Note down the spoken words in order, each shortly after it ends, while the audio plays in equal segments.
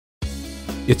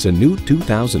It's a new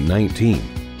 2019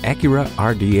 Acura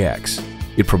RDX.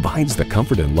 It provides the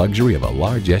comfort and luxury of a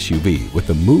large SUV with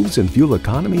the moves and fuel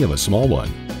economy of a small one.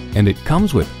 And it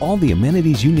comes with all the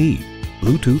amenities you need: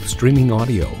 Bluetooth streaming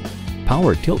audio,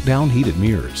 power tilt-down heated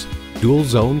mirrors,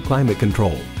 dual-zone climate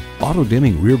control,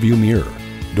 auto-dimming rear-view mirror,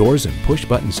 doors and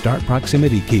push-button start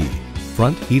proximity key,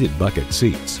 front heated bucket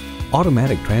seats,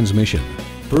 automatic transmission,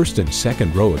 first and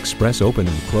second row express open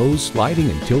and close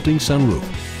sliding and tilting sunroof,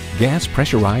 gas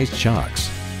pressurized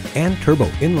shocks, and turbo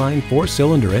inline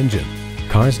 4-cylinder engine.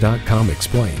 Cars.com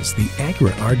explains the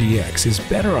Acura RDX is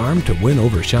better armed to win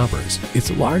over shoppers.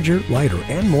 It's larger, lighter,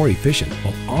 and more efficient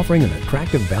while offering an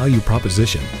attractive value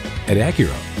proposition. At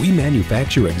Acura, we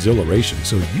manufacture exhilaration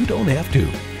so you don't have to.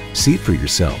 See it for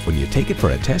yourself when you take it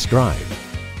for a test drive.